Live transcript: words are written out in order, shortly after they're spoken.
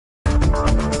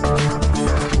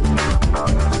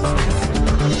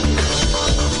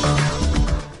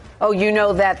Oh, you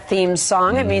know that theme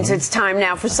song. It means it's time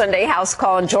now for Sunday House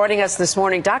Call. And joining us this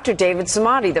morning, Dr. David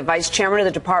Samadi, the Vice Chairman of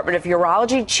the Department of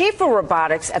Urology, Chief of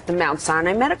Robotics at the Mount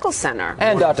Sinai Medical Center.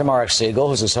 And Dr. Mark Siegel,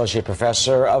 who's Associate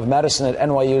Professor of Medicine at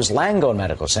NYU's Langone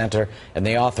Medical Center and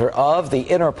the author of The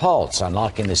Inner Pulse,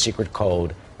 Unlocking the Secret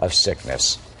Code of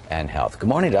Sickness and Health. Good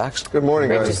morning, docs. Good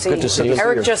morning, guys. Good to see you.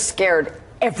 Eric just scared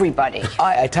everybody.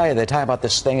 I tell you, they talk about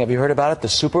this thing. Have you heard about it? The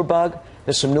superbug?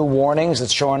 There's some new warnings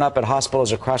that's showing up at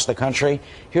hospitals across the country.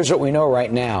 Here's what we know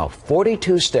right now.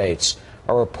 42 states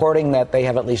are reporting that they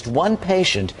have at least one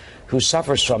patient who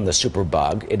suffers from the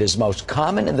superbug. It is most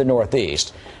common in the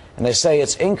Northeast. And they say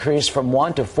it's increased from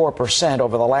 1% to 4%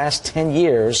 over the last 10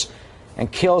 years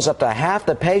and kills up to half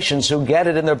the patients who get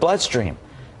it in their bloodstream.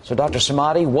 So, Dr.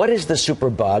 Samadi, what is the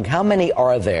superbug? How many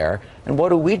are there? And what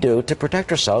do we do to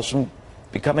protect ourselves from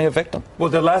becoming a victim? Well,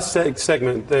 the last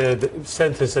segment, the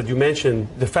sentence that you mentioned,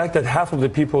 the fact that half of the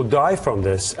people die from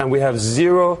this and we have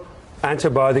zero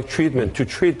antibiotic treatment to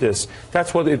treat this,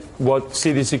 that's what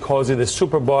CDC calls it, a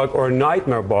superbug or a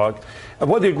nightmare bug. And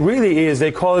what it really is,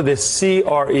 they call it a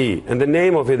CRE, and the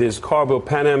name of it is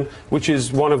carbapenem, which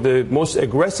is one of the most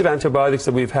aggressive antibiotics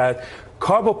that we've had.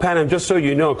 Carbapenem, just so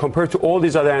you know, compared to all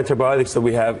these other antibiotics that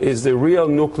we have, is the real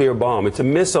nuclear bomb. It's a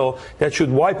missile that should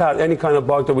wipe out any kind of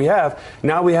bug that we have.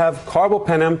 Now we have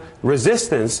carbapenem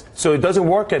resistance, so it doesn't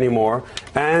work anymore,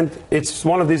 and it's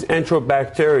one of these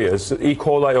enterobacterias, E.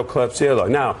 coli or Klebsiella.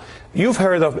 Now, you've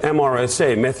heard of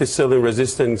MRSA,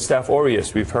 methicillin-resistant Staph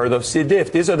aureus. We've heard of C.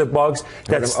 diff. These are the bugs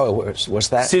that... what's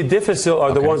that? C. difficile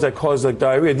are the ones that cause like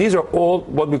diarrhea. These are all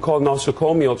what we call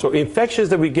nosocomial, so infections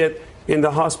that we get in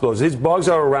the hospitals. These bugs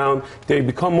are around. They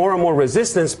become more and more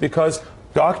resistant because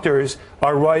doctors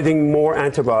are writing more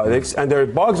antibiotics, and their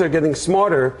bugs are getting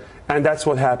smarter, and that's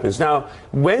what happens. Now,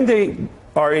 when they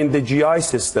are in the GI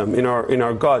system, in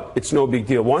our gut, it's no big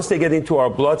deal. Once they get into our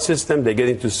blood system, they get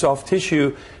into soft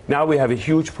tissue, now we have a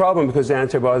huge problem because the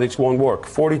antibiotics won't work.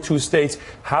 42 states,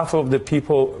 half of the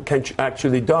people can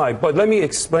actually die. But let me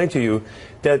explain to you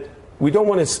that we don't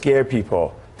want to scare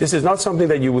people. This is not something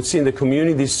that you would see in the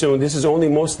community soon. This is only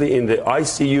mostly in the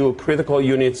ICU, critical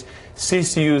units,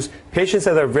 CCUs, patients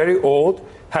that are very old,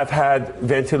 have had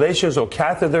ventilations or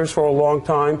catheters for a long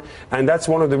time, and that's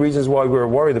one of the reasons why we're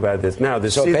worried about this. Now,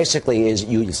 so basically,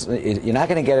 you're not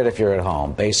going to get it if you're at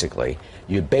home. Basically,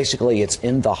 it's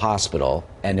in the hospital,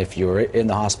 and if you're in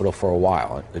the hospital for a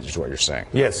while, is what you're saying.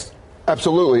 Yes,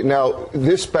 absolutely. Now,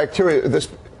 this bacteria,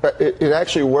 it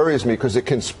actually worries me because it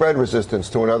can spread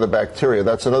resistance to another bacteria.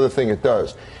 That's another thing it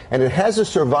does. And it has a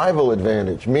survival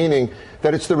advantage, meaning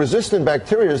that it's the resistant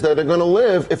bacteria that are going to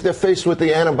live if they're faced with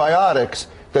the antibiotics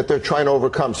that they're trying to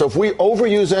overcome. So if we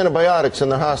overuse antibiotics in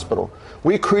the hospital,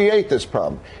 we create this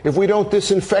problem. If we don't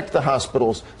disinfect the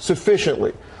hospitals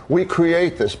sufficiently, we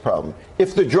create this problem.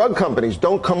 If the drug companies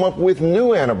don't come up with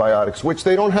new antibiotics, which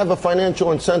they don't have a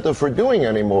financial incentive for doing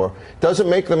anymore, doesn't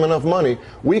make them enough money,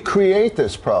 we create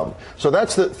this problem. So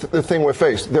that's the thing we're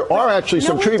faced. There are actually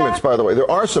some treatments, by the way.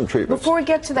 There are some treatments. Before we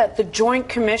get to that, the Joint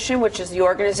Commission, which is the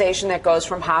organization that goes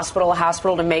from hospital to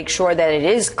hospital to make sure that it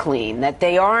is clean, that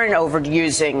they aren't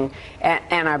overusing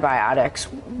antibiotics,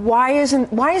 why is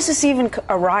this even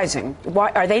arising?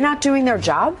 Why are they not doing their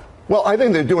job? Well, I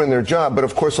think they're doing their job, but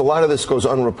of course a lot of this goes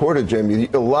unreported, Jamie.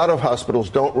 A lot of hospitals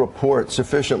don't report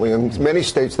sufficiently, and in many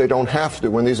states they don't have to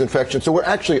when these infections. So we're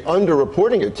actually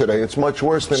underreporting it today. It's much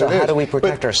worse than it is. So how do we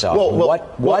protect ourselves?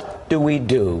 What do we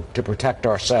do to protect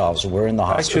ourselves when we're in the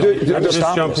hospital? Actually, let me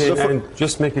just jump in and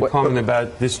just make a comment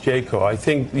about this, Jaco. I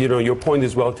think, your point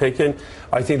is well taken.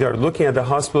 I think they're looking at the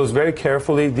hospitals very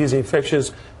carefully. These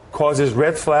infections causes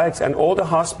red flags, and all the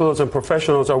hospitals and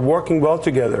professionals are working well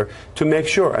together to make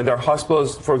sure. And their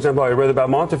hospitals, for example, I read about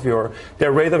Montefiore,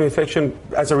 their rate of infection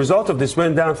as a result of this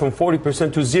went down from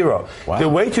 40% to 0. Wow. The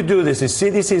way to do this is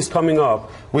CDC is coming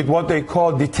up with what they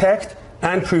call detect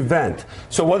and prevent.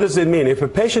 So what does it mean? If a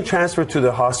patient transferred to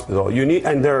the hospital,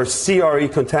 and they're CRE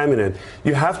contaminant,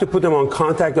 you have to put them on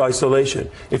contact isolation.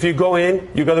 If you go in,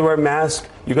 you got to wear a mask,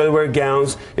 you got to wear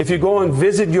gowns. If you go and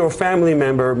visit your family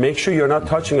member, make sure you're not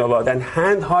touching a lot, and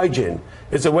hand hygiene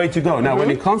is the way to go. Now, when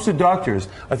it comes to doctors,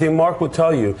 I think Mark will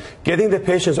tell you, getting the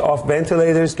patients off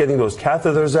ventilators, getting those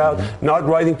catheters out, not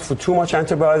writing for too much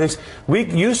antibiotics. We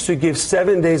used to give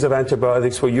 7 days of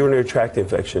antibiotics for urinary tract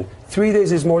infection. 3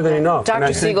 days is more than enough.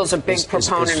 Dr. Siegel's a big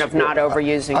proponent of not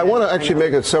overusing. I want to actually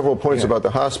make several points about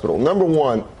the hospital. Number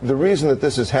one, the reason that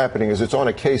this is happening is it's on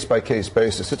a case-by-case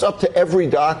basis. It's up to every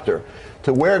doctor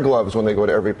to wear gloves when they go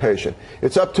to every patient.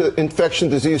 It's up to infection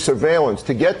disease surveillance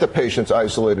to get the patients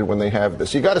isolated when they have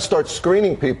this. You got to start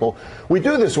screening people. We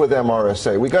do this with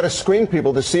MRSA. We got to screen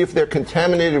people to see if they're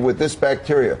contaminated with this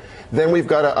bacteria. Then we've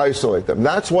got to isolate them.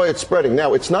 That's why it's spreading.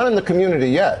 Now, it's not in the community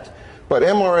yet. But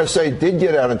MRSA did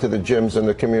get out into the gyms in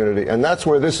the community, and that's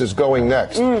where this is going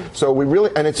next. So we really,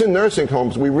 and it's in nursing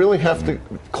homes, we really have to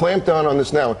clamp down on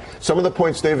this now. Some of the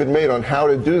points David made on how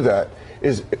to do that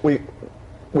is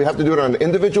we have to do it on an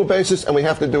individual basis, and we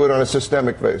have to do it on a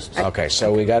systemic basis. Okay,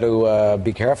 so we got to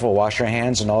be careful, wash your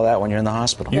hands and all that when you're in the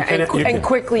hospital. And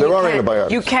quickly,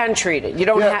 you can treat it. You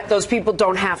don't those people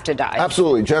don't have to die.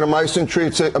 Absolutely. Gentamicin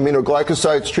treats it.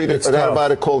 Aminoglycosides treat it. An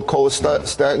antibiotic called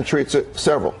cholestatin treats it.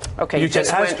 Several. Okay, you can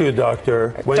ask your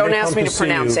doctor. Don't ask me to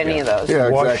pronounce any of those. Yeah,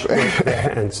 wash exactly. their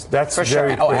hands. That's For very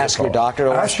sure. critical. Ask your doctor.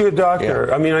 Ask your doctor.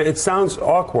 Yeah. I mean, it sounds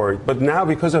awkward, but now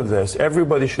because of this,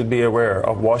 everybody should be aware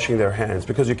of washing their hands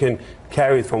because you can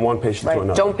carry it from one patient to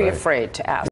another. Don't be afraid to ask.